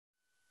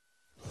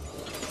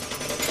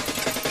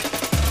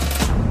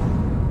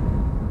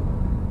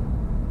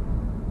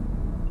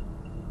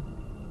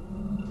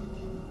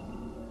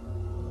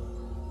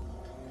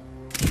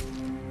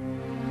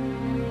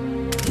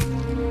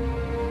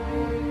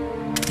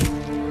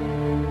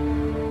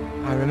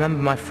I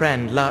remember my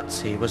friend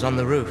Lazzi was on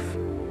the roof.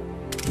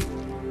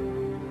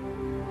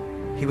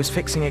 He was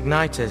fixing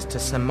igniters to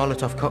some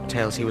Molotov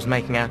cocktails he was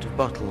making out of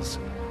bottles.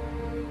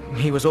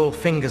 He was all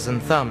fingers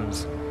and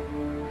thumbs.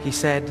 He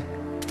said,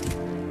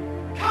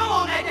 "Come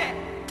on, Eddie!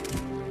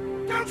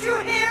 Don't you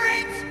hear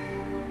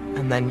it?"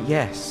 And then,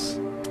 yes,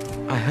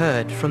 I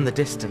heard from the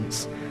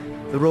distance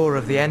the roar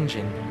of the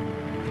engine.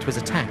 It was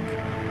a tank,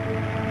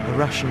 a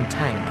Russian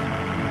tank,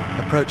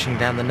 approaching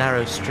down the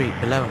narrow street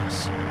below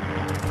us.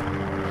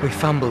 We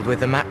fumbled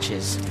with the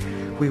matches.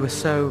 We were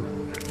so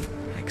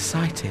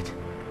excited.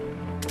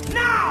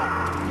 Now!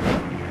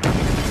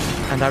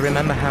 And I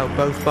remember how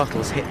both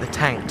bottles hit the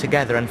tank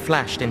together and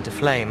flashed into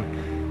flame.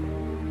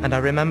 And I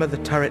remember the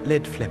turret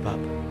lid flip up.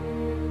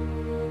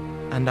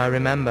 And I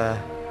remember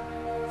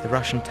the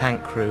Russian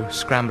tank crew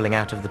scrambling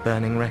out of the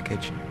burning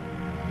wreckage.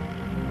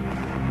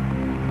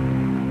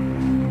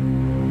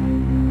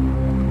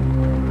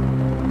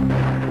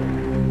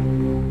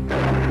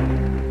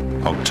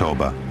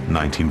 October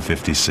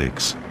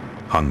 1956,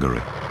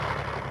 Hungary.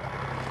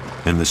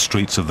 In the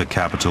streets of the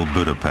capital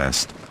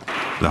Budapest,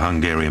 the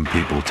Hungarian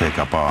people take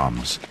up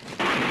arms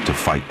to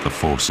fight the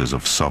forces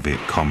of Soviet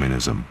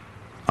communism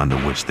under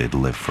which they'd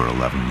lived for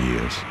 11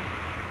 years.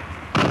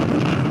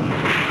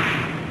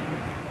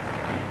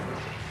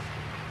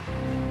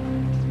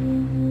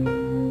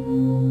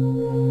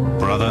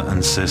 Brother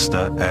and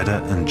sister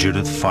Eda and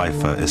Judith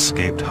Pfeiffer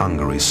escaped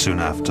Hungary soon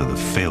after the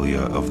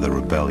failure of the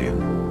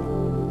rebellion.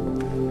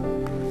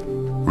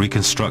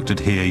 Reconstructed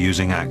here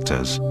using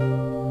actors,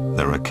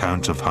 their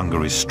account of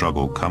Hungary's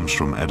struggle comes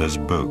from Eda's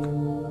book,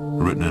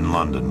 written in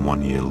London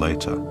 1 year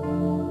later.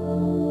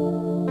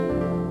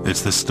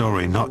 It's the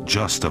story not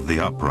just of the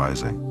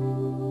uprising,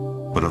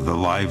 but of the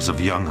lives of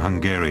young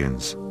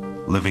Hungarians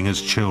living as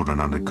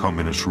children under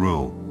communist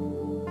rule,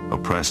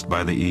 oppressed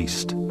by the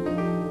East,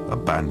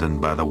 abandoned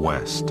by the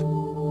West,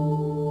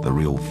 the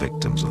real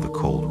victims of the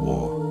Cold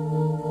War.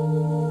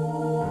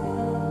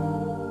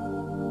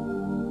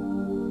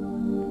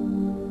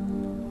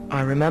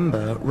 I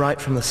remember right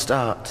from the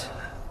start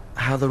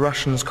how the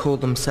Russians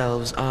called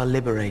themselves our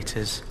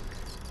liberators.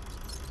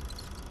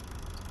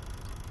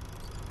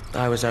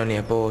 I was only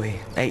a boy,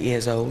 8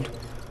 years old.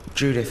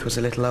 Judith was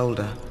a little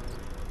older.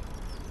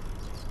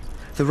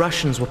 The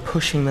Russians were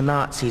pushing the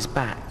Nazis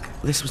back.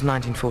 This was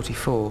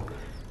 1944.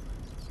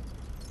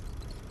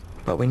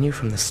 But we knew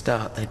from the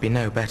start they'd be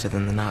no better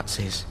than the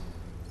Nazis.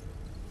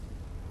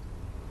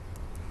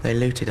 They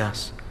looted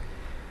us.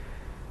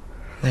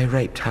 They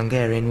raped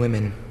Hungarian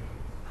women,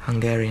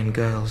 Hungarian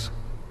girls.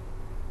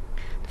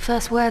 The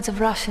first words of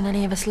Russian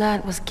any of us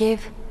learnt was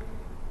give,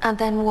 and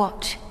then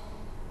watch.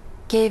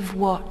 Give,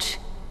 watch.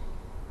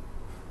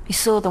 You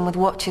saw them with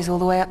watches all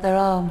the way up their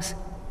arms.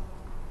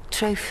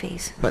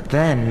 Trophies. But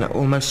then,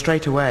 almost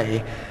straight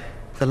away,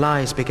 the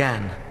lies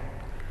began.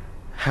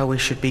 How we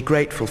should be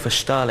grateful for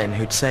Stalin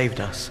who'd saved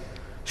us.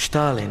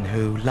 Stalin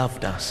who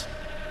loved us.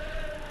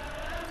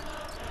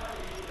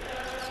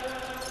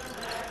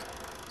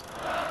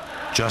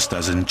 Just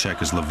as in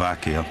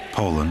Czechoslovakia,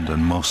 Poland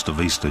and most of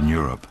Eastern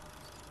Europe,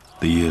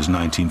 the years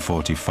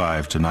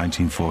 1945 to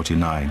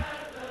 1949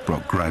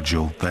 brought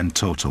gradual, then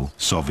total,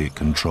 Soviet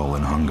control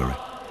in Hungary.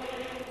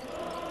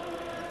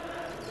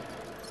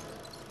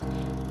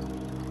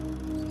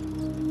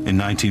 In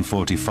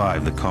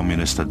 1945, the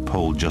communists had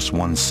polled just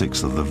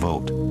 1/6 of the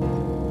vote,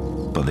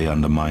 but they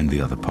undermined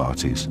the other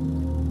parties,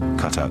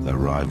 cut out their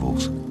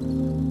rivals.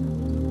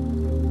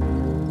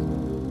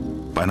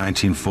 By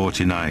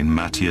 1949,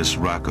 Matthias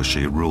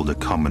Rákosi ruled a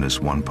communist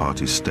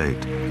one-party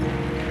state.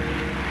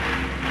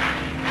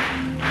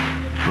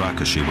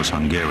 Rákosi was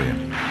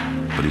Hungarian,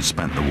 but he'd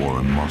spent the war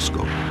in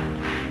Moscow.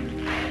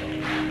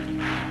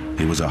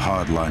 He was a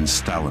hardline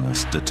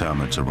Stalinist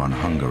determined to run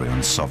Hungary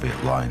on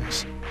Soviet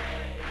lines.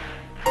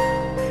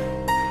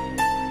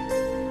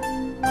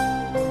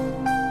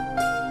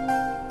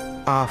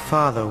 Our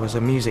father was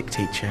a music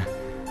teacher.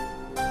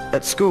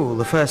 At school,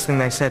 the first thing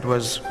they said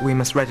was, we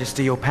must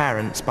register your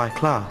parents by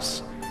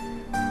class.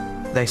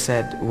 They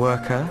said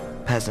worker,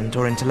 peasant,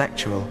 or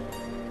intellectual.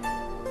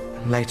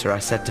 And later I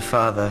said to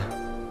father,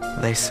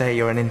 they say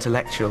you're an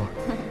intellectual,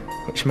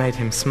 which made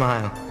him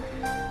smile.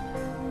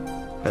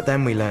 But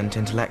then we learned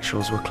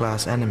intellectuals were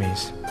class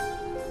enemies.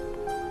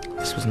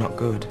 This was not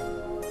good.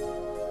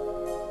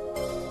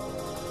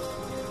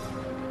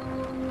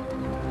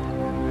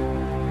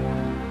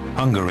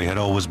 Hungary had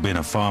always been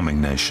a farming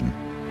nation,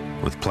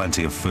 with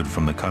plenty of food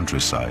from the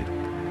countryside.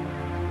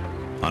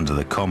 Under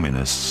the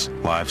communists,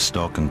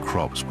 livestock and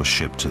crops were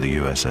shipped to the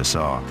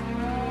USSR.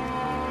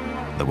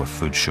 There were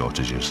food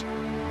shortages.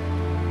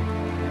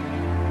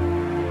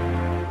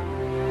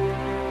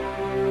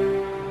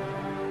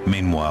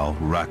 Meanwhile,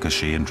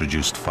 Rákosi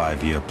introduced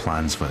 5-year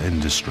plans for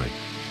industry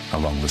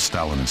along the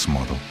Stalinist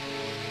model,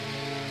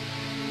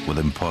 with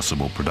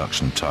impossible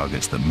production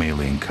targets that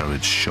merely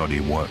encouraged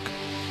shoddy work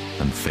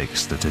and fake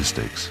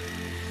statistics.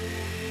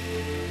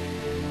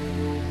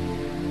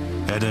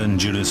 Eda and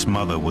Judith's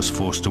mother was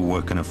forced to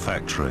work in a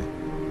factory.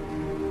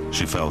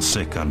 She fell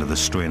sick under the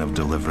strain of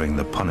delivering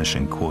the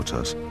punishing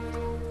quotas.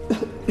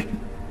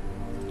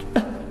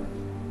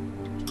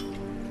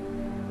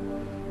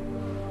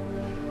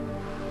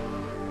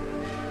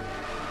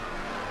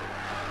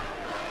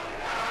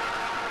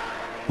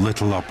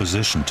 Little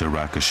opposition to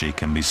Rákosi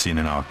can be seen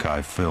in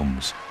archive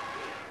films.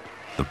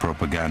 The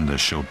propaganda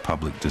showed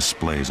public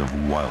displays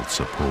of wild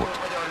support.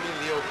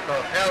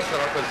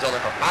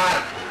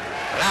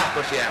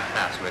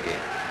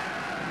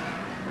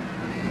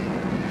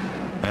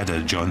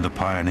 Ede joined the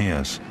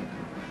pioneers,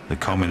 the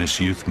communist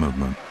youth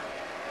movement.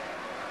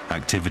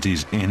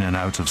 Activities in and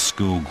out of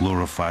school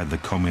glorified the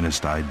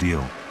communist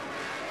ideal,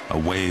 a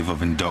wave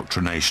of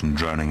indoctrination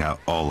drowning out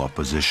all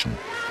opposition.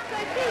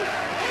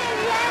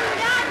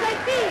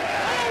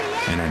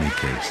 In any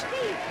case,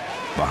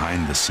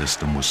 behind the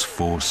system was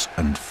force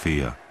and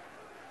fear.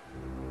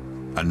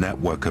 A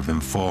network of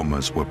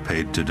informers were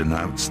paid to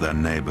denounce their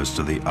neighbors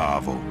to the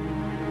AVO,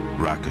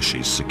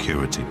 Rákosi's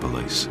security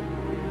police.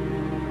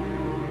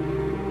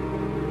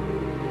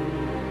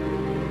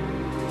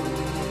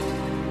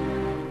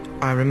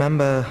 I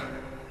remember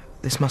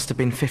this must have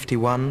been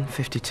 51,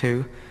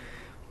 52,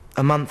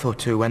 a month or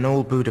two when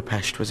all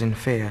Budapest was in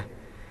fear.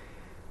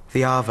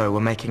 The AVO were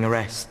making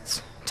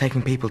arrests,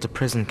 taking people to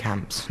prison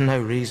camps, no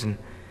reason.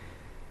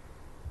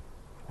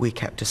 We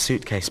kept a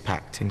suitcase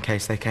packed in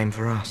case they came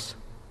for us.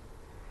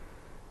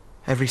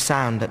 Every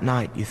sound at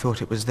night you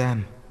thought it was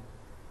them.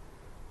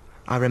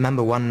 I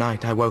remember one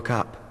night I woke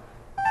up.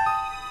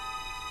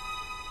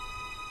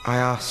 I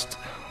asked,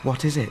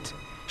 "What is it?"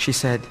 She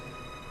said,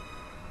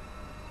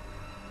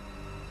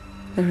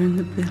 "They're in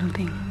the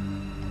building.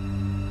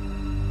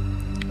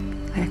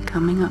 They're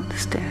coming up the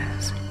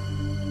stairs."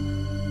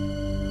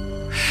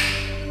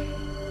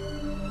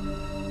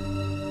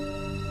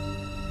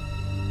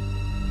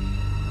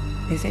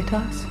 Is it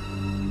us?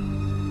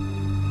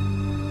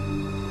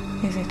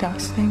 Is it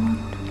us they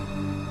want?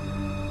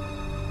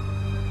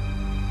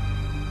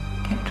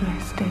 Get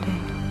dressed,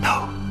 Eddie.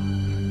 No.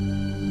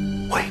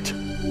 Wait.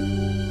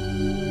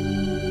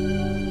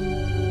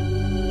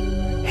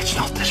 It's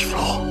not this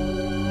floor.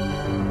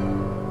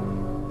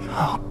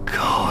 Oh,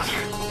 God.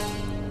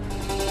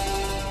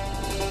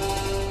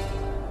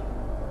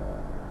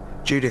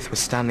 Judith was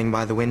standing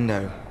by the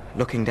window,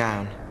 looking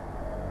down.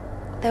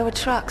 There were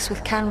trucks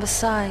with canvas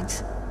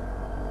sides.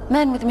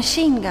 Men with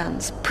machine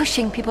guns,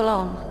 pushing people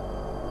on.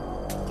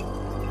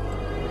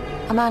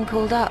 A man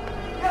called up.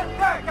 Get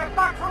there! Get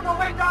back from the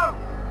window!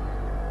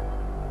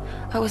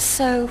 I was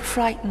so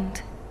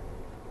frightened.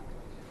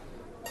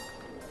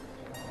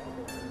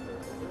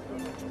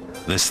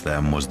 This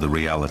then was the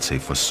reality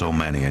for so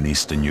many in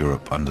Eastern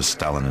Europe under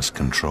Stalinist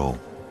control.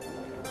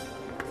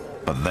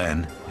 But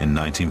then, in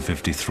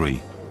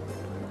 1953,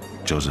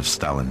 Joseph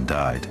Stalin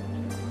died.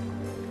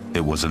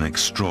 It was an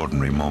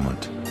extraordinary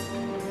moment.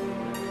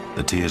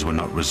 The tears were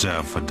not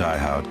reserved for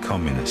die-hard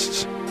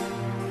communists.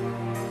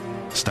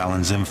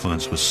 Stalin's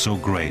influence was so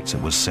great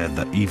it was said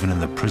that even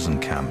in the prison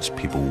camps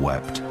people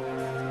wept.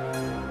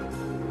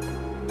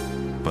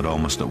 But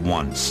almost at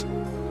once,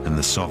 in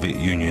the Soviet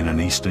Union and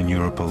Eastern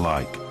Europe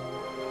alike,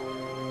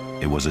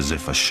 it was as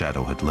if a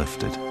shadow had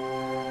lifted.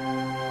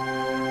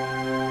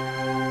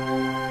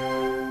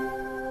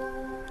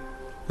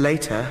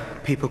 Later,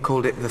 people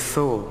called it the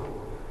thaw.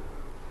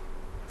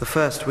 The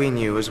first we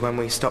knew was when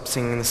we stopped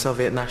singing the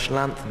Soviet national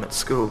anthem at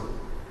school.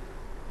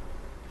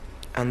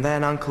 And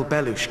then Uncle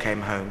Belush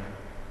came home.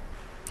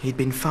 He'd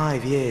been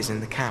 5 years in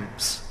the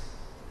camps.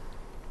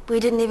 We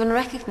didn't even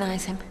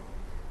recognize him.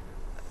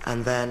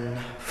 And then,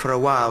 for a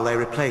while, they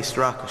replaced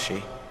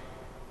Rákosi.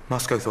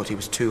 Moscow thought he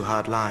was too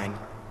hard-line.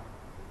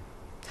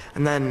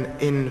 And then,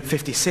 in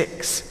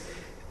 '56,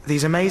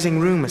 these amazing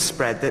rumors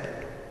spread that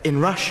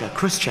in Russia,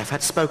 Khrushchev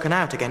had spoken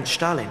out against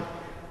Stalin,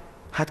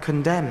 had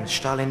condemned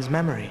Stalin's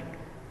memory.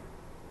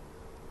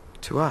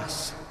 To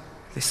us,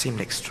 this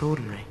seemed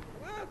extraordinary.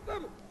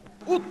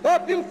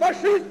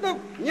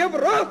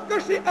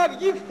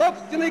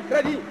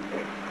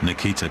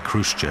 Nikita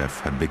Khrushchev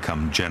had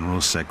become General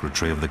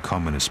Secretary of the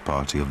Communist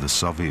Party of the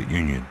Soviet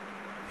Union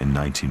in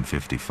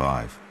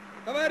 1955.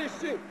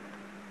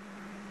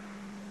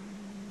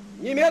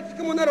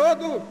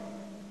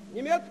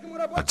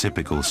 A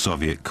typical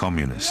Soviet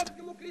communist,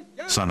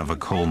 son of a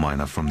coal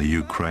miner from the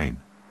Ukraine,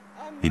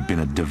 he'd been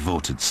a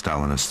devoted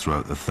Stalinist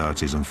throughout the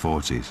 30s and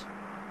 40s.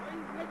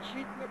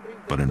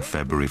 But in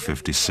February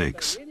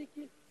 '56,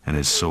 in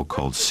his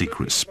so-called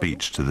secret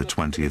speech to the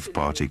 20th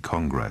Party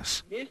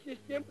Congress,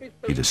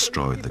 he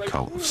destroyed the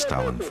cult of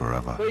Stalin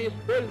forever.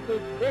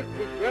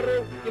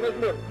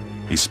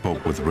 He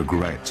spoke with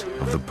regret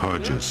of the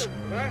purges,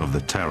 of the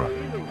terror.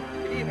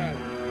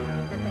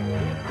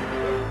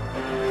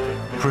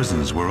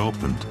 Prisons were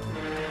opened.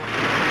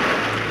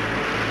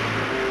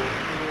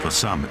 For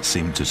some, it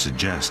seemed to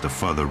suggest a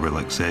further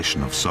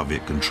relaxation of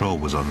Soviet control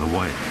was on the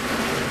way.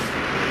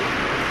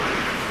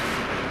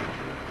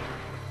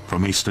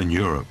 From Eastern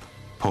Europe,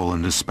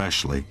 Poland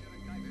especially,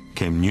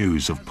 came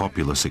news of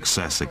popular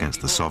success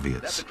against the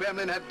Soviets. The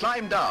Kremlin had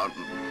climbed down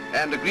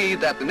and agreed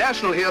that the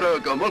national hero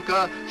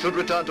Gomulka should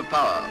return to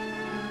power.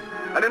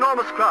 An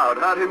enormous crowd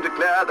heard him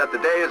declare that the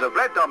days of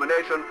Red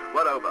domination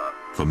were over.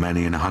 For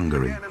many in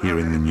Hungary,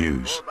 hearing the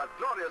news,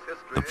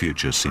 the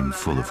future seemed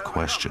full of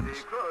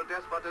questions.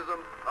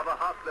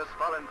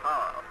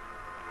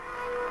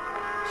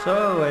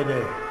 So,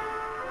 Ede,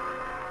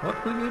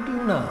 What will you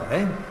do now,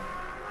 eh?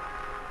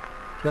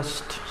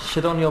 Just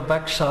sit on your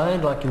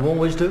backside like you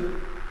always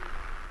do?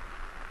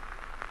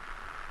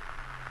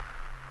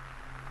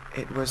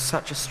 It was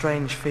such a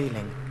strange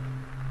feeling.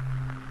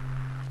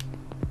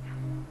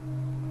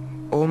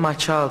 All my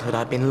childhood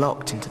I'd been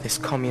locked into this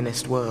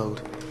communist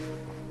world.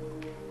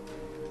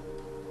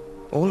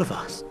 All of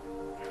us.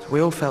 We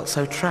all felt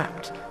so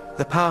trapped.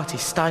 The party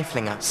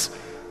stifling us.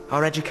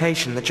 Our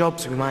education, the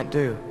jobs we might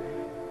do.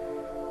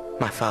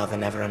 My father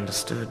never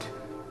understood.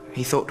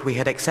 He thought we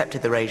had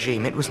accepted the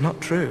regime. It was not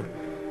true.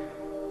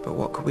 But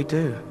what could we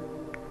do?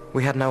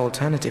 We had no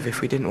alternative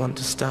if we didn't want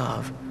to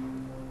starve.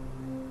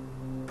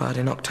 But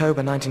in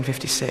October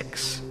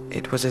 1956,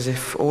 it was as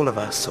if all of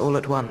us, all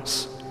at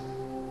once,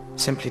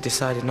 simply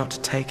decided not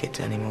to take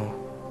it anymore.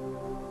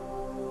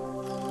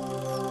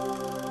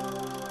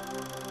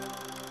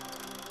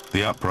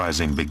 The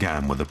uprising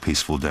began with a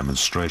peaceful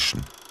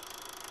demonstration,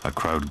 a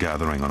crowd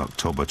gathering on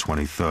October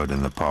 23rd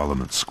in the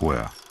Parliament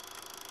Square.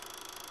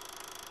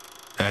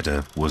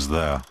 Edda was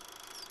there.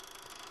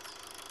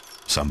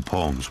 Some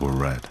poems were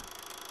read.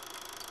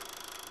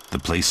 The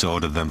police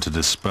ordered them to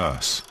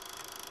disperse.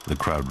 The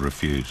crowd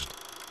refused.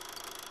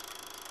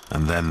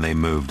 And then they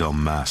moved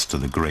en masse to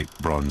the great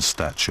bronze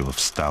statue of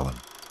Stalin,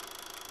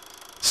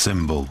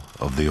 symbol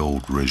of the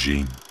old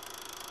regime.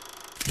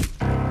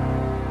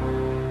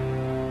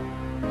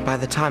 By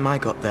the time I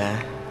got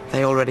there,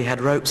 they already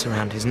had ropes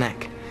around his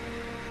neck.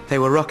 They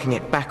were rocking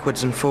it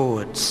backwards and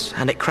forwards,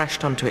 and it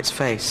crashed onto its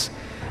face.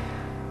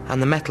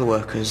 And the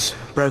metalworkers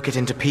broke it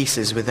into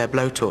pieces with their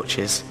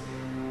blowtorches.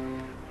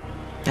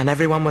 And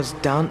everyone was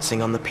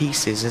dancing on the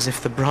pieces as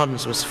if the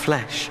bronze was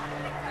flesh.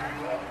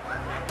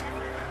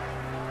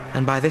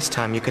 And by this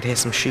time you could hear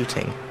some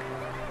shooting.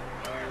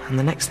 And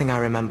the next thing I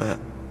remember,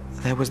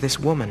 there was this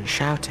woman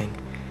shouting.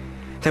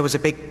 There was a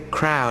big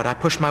crowd. I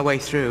pushed my way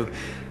through,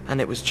 and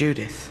it was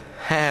Judith,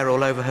 hair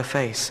all over her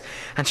face,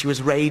 and she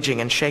was raging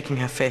and shaking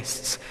her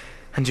fists.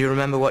 And do you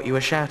remember what you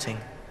were shouting?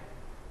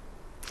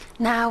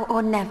 Now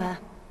or never.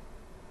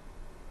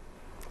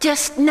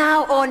 Just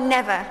now or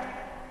never.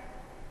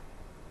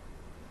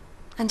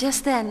 And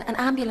just then, an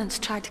ambulance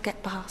tried to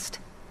get past.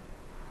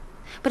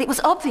 But it was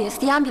obvious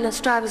the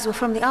ambulance drivers were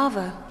from the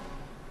Arvo.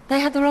 They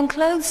had the wrong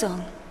clothes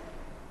on.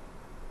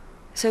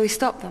 So we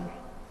stopped them.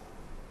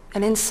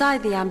 And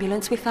inside the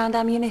ambulance we found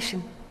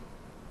ammunition.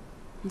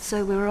 And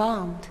so we were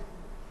armed.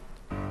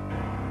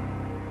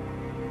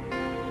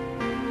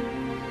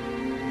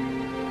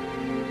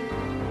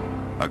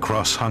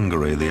 Across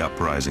Hungary, the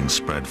uprising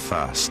spread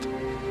fast.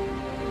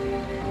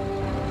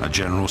 A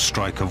general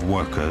strike of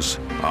workers,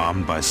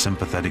 armed by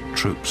sympathetic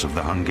troops of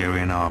the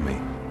Hungarian army,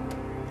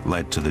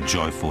 led to the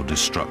joyful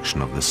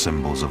destruction of the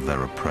symbols of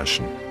their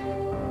oppression.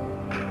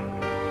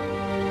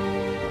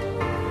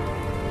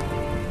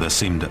 There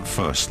seemed at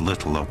first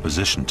little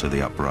opposition to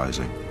the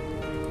uprising.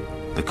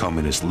 The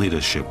communist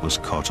leadership was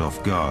caught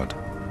off guard.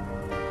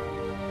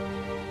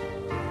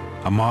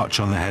 A march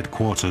on the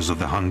headquarters of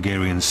the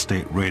Hungarian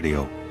state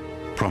radio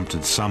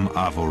prompted some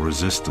Avo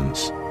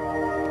resistance.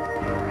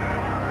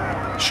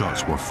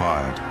 Shots were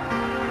fired,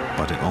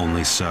 but it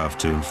only served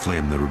to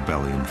inflame the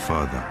rebellion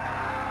further.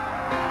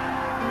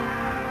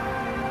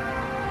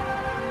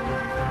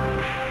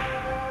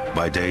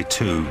 By day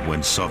 2,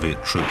 when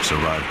Soviet troops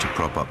arrived to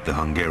prop up the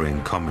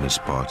Hungarian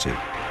Communist Party,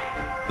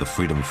 the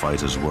freedom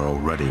fighters were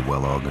already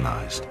well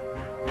organized.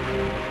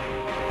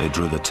 They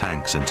drew the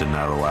tanks into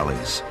narrow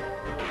alleys,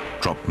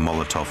 dropped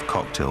Molotov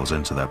cocktails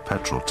into their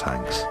petrol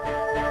tanks.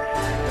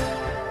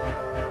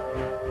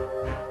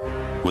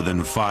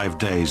 Within 5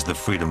 days, the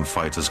freedom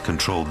fighters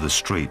controlled the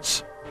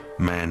streets.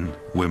 Men,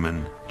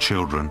 women,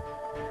 children,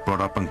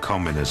 brought up in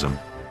communism,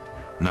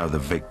 now the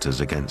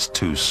victors against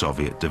 2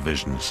 Soviet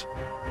divisions.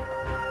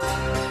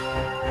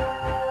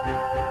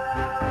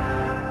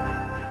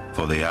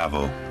 For the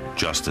Avo,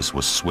 justice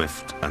was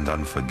swift and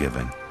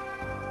unforgiving.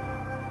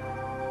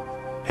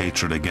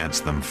 Hatred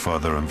against them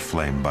further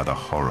inflamed by the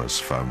horrors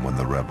found when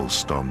the rebels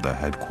stormed their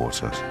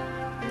headquarters.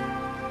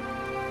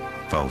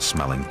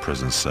 Foul-smelling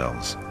prison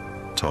cells,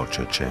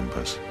 torture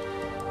chambers.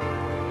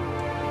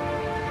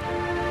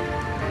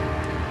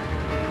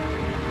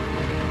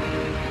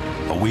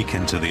 A week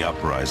into the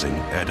uprising,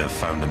 Edda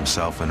found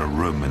himself in a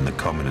room in the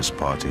Communist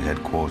Party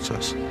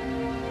headquarters.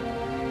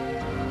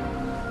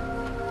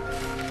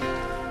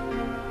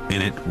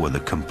 In it were the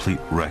complete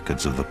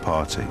records of the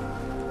party.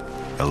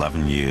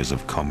 11 years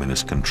of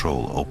communist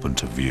control open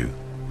to view.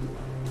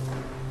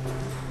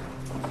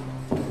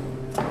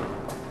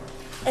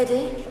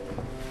 Eddie?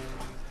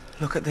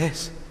 Look at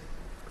this.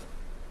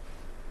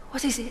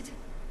 What is it?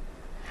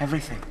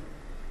 Everything.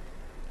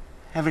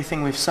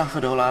 Everything we've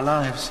suffered all our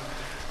lives.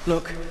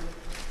 Look.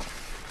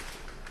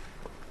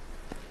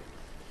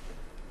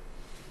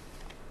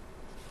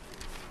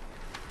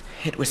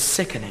 It was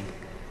sickening.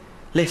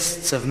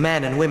 Lists of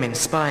men and women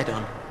spied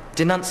on.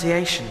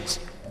 Denunciations.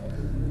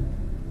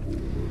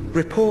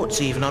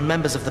 Reports even on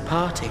members of the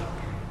party.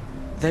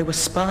 They were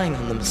spying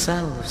on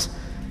themselves.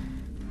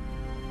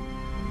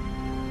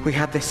 We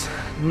had this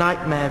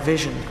nightmare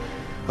vision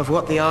of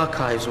what the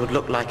archives would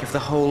look like if the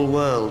whole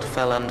world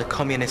fell under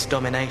communist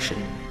domination.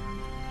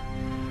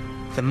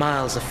 The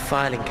miles of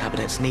filing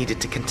cabinets needed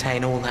to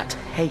contain all that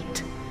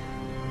hate.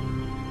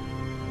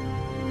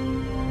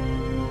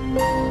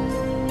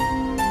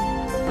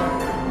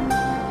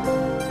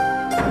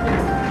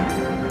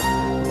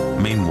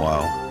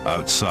 Meanwhile,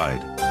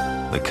 outside,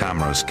 the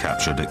cameras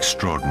captured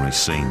extraordinary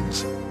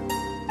scenes.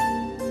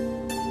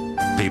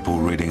 People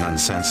reading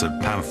uncensored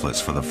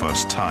pamphlets for the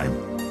first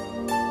time.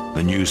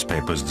 The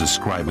newspapers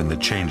describing the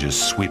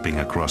changes sweeping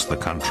across the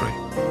country.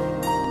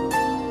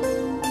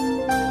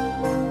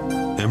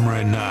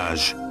 Imre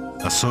Nagy,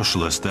 a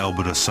socialist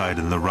elbowed aside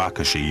in the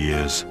Rakasi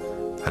years,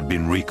 had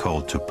been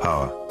recalled to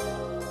power.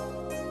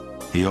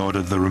 He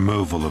ordered the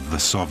removal of the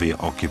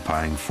Soviet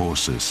occupying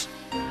forces.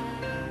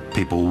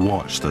 People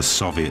watched as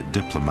Soviet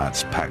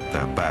diplomats packed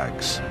their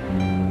bags.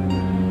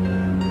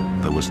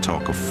 There was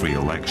talk of free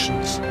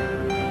elections,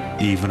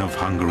 even of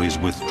Hungary's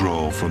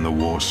withdrawal from the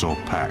Warsaw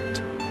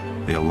Pact,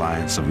 the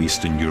alliance of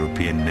Eastern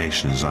European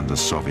nations under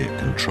Soviet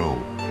control.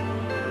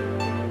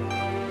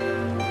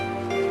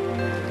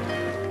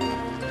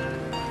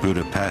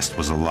 Budapest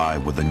was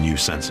alive with a new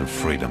sense of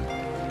freedom.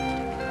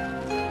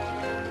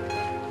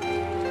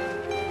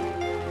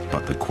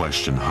 But the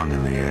question hung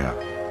in the air.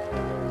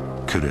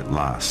 Could it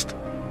last?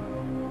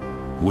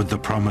 Would the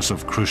promise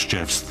of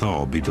Khrushchev's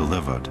thaw be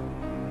delivered?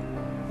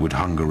 Would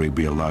Hungary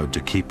be allowed to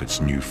keep its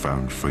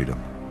newfound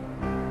freedom?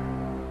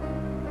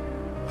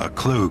 A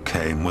clue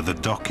came with a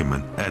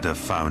document Edda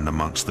found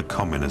amongst the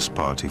Communist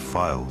Party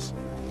files.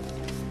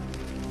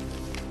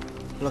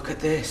 Look at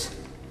this.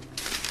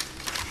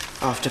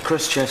 After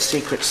Khrushchev's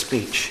secret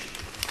speech,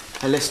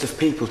 a list of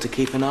people to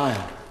keep an eye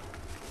on.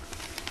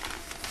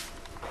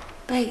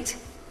 Bait.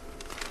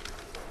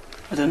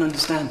 I don't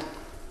understand.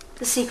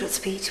 The secret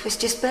speech was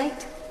just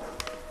bait.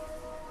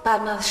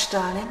 Badmouth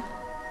Stalin.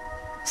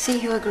 See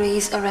who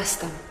agrees,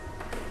 arrest them.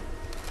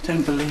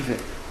 Don't believe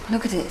it.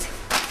 Look at it.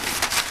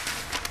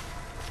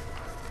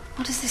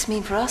 What does this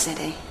mean for us,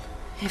 Eddie?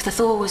 If the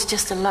thaw was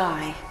just a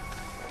lie,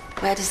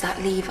 where does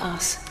that leave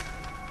us?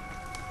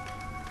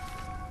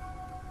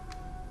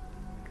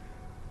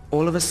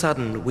 All of a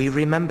sudden, we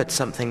remembered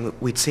something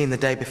that we'd seen the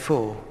day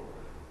before,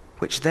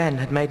 which then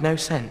had made no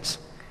sense.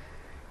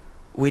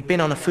 We'd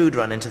been on a food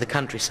run into the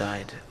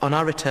countryside. On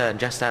our return,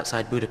 just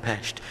outside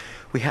Budapest,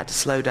 we had to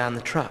slow down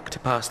the truck to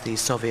pass these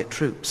Soviet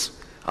troops,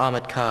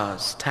 armored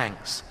cars,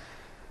 tanks,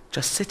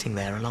 just sitting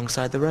there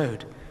alongside the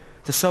road.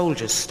 The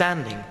soldiers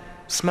standing,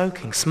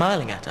 smoking,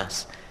 smiling at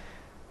us.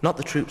 Not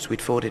the troops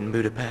we'd fought in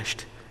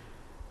Budapest.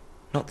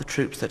 Not the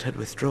troops that had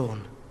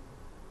withdrawn.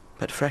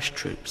 But fresh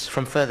troops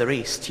from further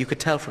east, you could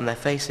tell from their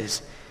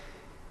faces.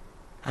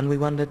 And we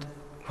wondered,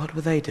 what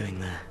were they doing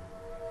there?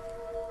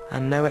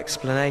 And no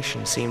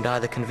explanation seemed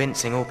either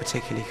convincing or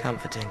particularly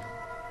comforting.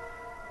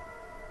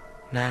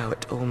 Now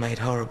it all made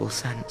horrible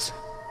sense.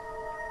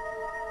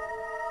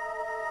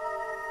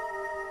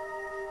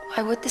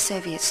 Why would the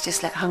Soviets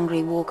just let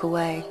Hungary walk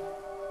away?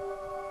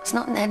 It's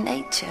not in their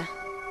nature.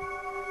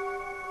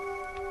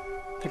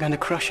 They're going to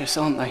crush us,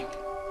 aren't they?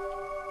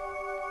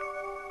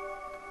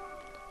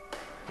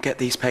 Get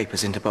these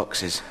papers into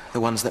boxes, the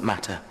ones that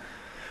matter.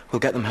 We'll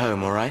get them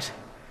home, all right?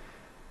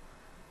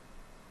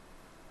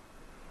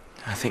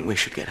 I think we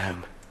should get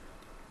home.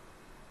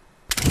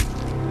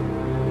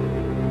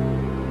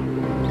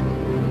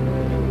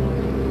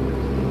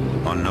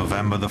 On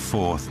November the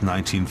 4th,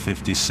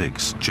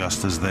 1956,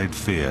 just as they'd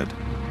feared,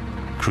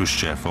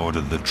 Khrushchev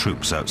ordered the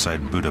troops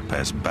outside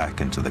Budapest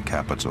back into the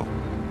capital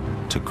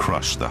to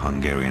crush the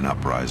Hungarian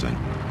uprising.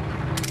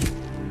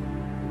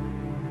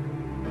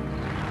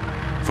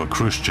 For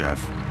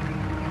Khrushchev,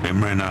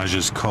 Imre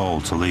Nagy's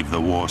call to leave the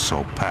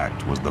Warsaw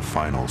Pact was the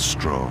final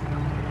straw.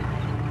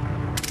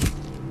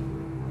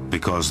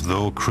 Because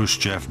though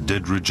Khrushchev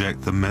did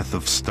reject the myth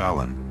of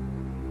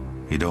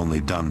Stalin, he'd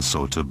only done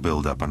so to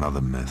build up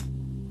another myth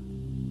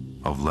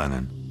of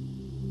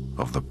Lenin,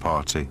 of the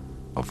party,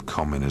 of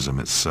communism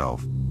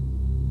itself.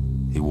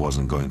 He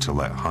wasn't going to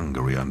let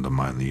Hungary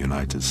undermine the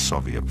United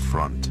Soviet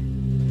Front.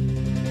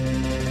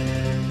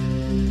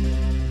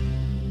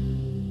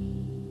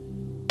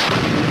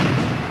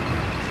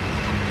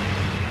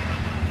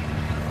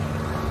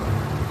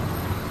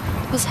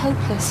 It was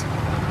hopeless.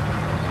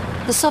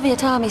 The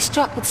Soviet army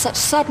struck with such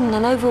sudden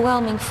and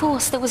overwhelming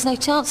force there was no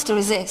chance to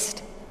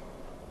resist.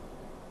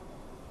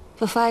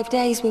 For 5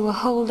 days we were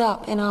holed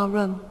up in our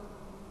room,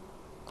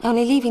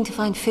 only leaving to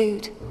find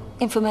food,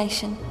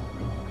 information.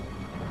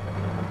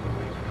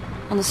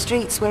 On the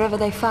streets, wherever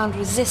they found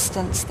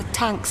resistance, the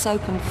tanks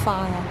opened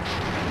fire,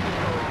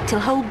 till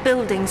whole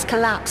buildings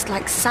collapsed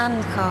like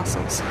sand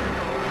castles.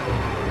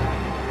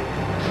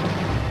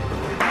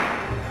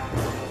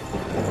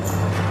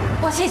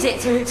 What is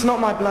it? It's not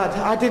my blood.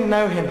 I didn't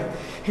know him.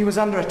 He was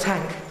under a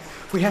tank.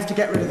 We have to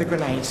get rid of the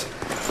grenades.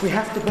 We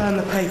have to burn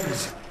the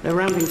papers. They're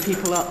rounding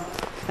people up.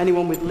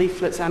 Anyone with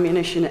leaflets,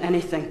 ammunition,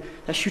 anything.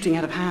 They're shooting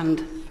out of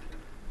hand.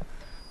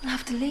 We'll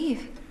have to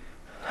leave.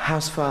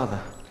 How's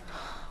Father?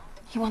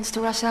 He wants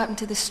to rush out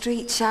into the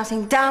street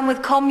shouting, "Down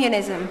with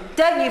communism!"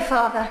 Don't you,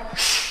 Father?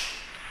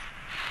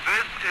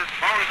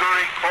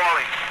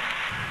 falling.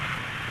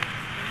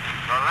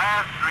 The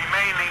last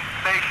remaining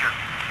station.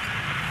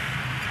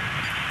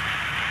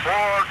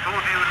 For to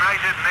the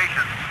United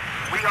Nations,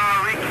 we are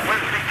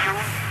requesting you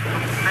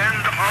to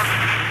send us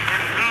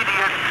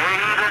immediate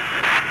aid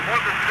for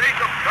the sake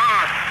of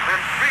God and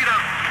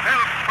freedom.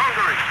 Help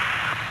Hungary.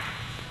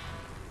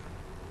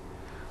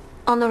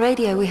 On the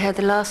radio we heard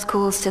the last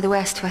calls to the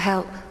West for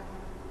help.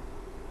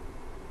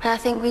 I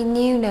think we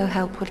knew no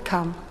help would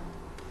come.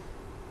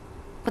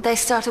 Would they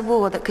start a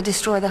war that could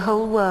destroy the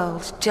whole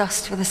world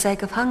just for the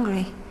sake of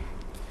Hungary?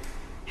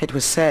 It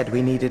was said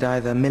we needed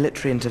either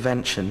military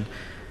intervention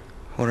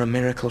or a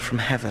miracle from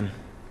heaven.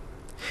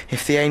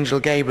 If the angel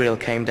Gabriel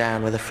came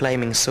down with a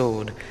flaming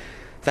sword,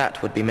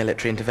 that would be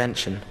military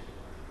intervention.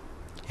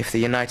 If the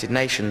United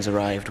Nations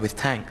arrived with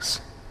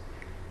tanks,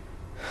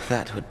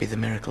 that would be the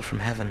miracle from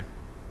heaven.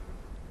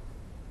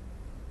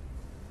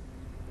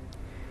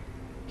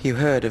 You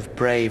heard of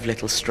brave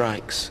little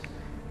strikes.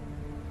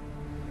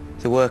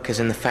 The workers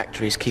in the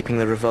factories keeping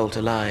the revolt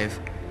alive,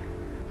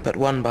 but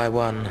one by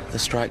one the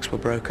strikes were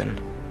broken.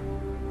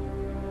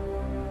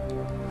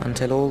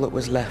 Until all that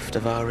was left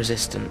of our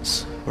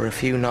resistance were a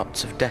few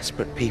knots of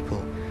desperate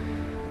people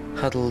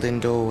huddled in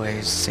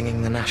doorways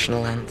singing the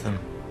national anthem.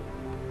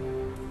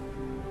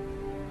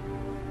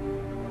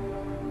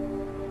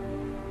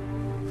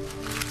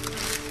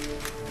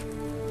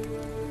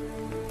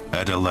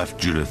 Edda left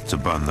Judith to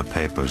burn the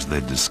papers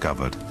they'd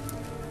discovered.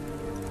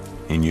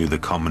 He knew the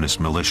communist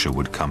militia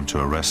would come to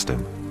arrest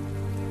him,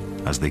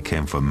 as they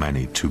came for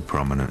many too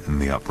prominent in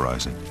the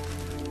uprising.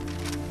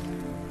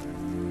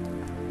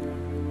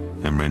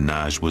 Imre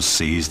Nagy was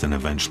seized and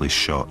eventually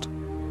shot.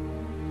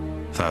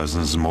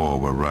 Thousands more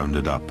were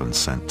rounded up and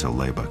sent to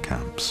labor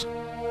camps.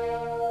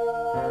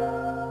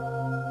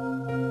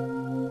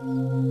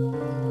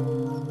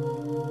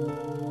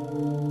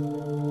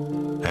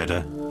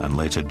 Edda, and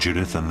later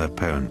Judith and their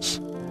parents,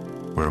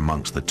 were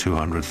amongst the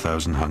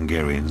 200,000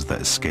 Hungarians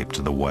that escaped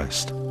to the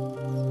west,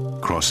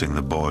 crossing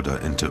the border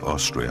into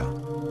Austria.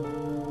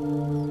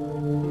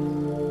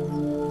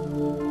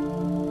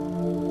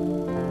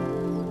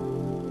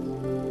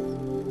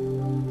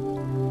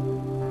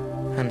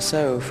 And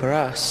so, for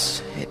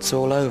us, it's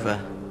all over.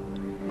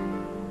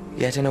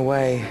 Yet in a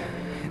way,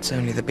 it's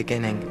only the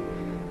beginning.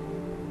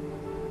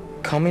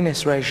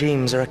 Communist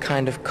regimes are a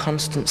kind of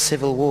constant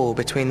civil war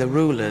between the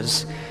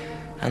rulers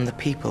and the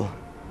people.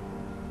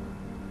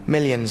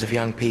 Millions of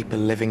young people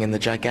living in the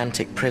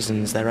gigantic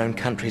prisons their own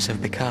countries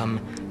have become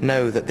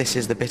know that this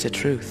is the bitter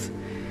truth.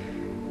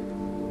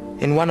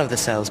 In one of the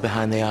cells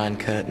behind the Iron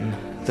Curtain,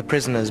 the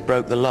prisoners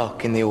broke the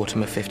lock in the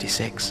autumn of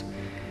 '56.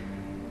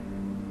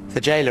 The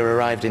jailer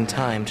arrived in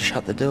time to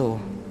shut the door.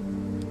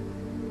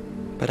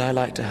 But I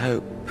like to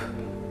hope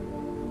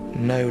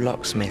no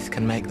locksmith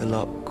can make the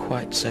lock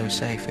quite so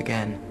safe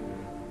again.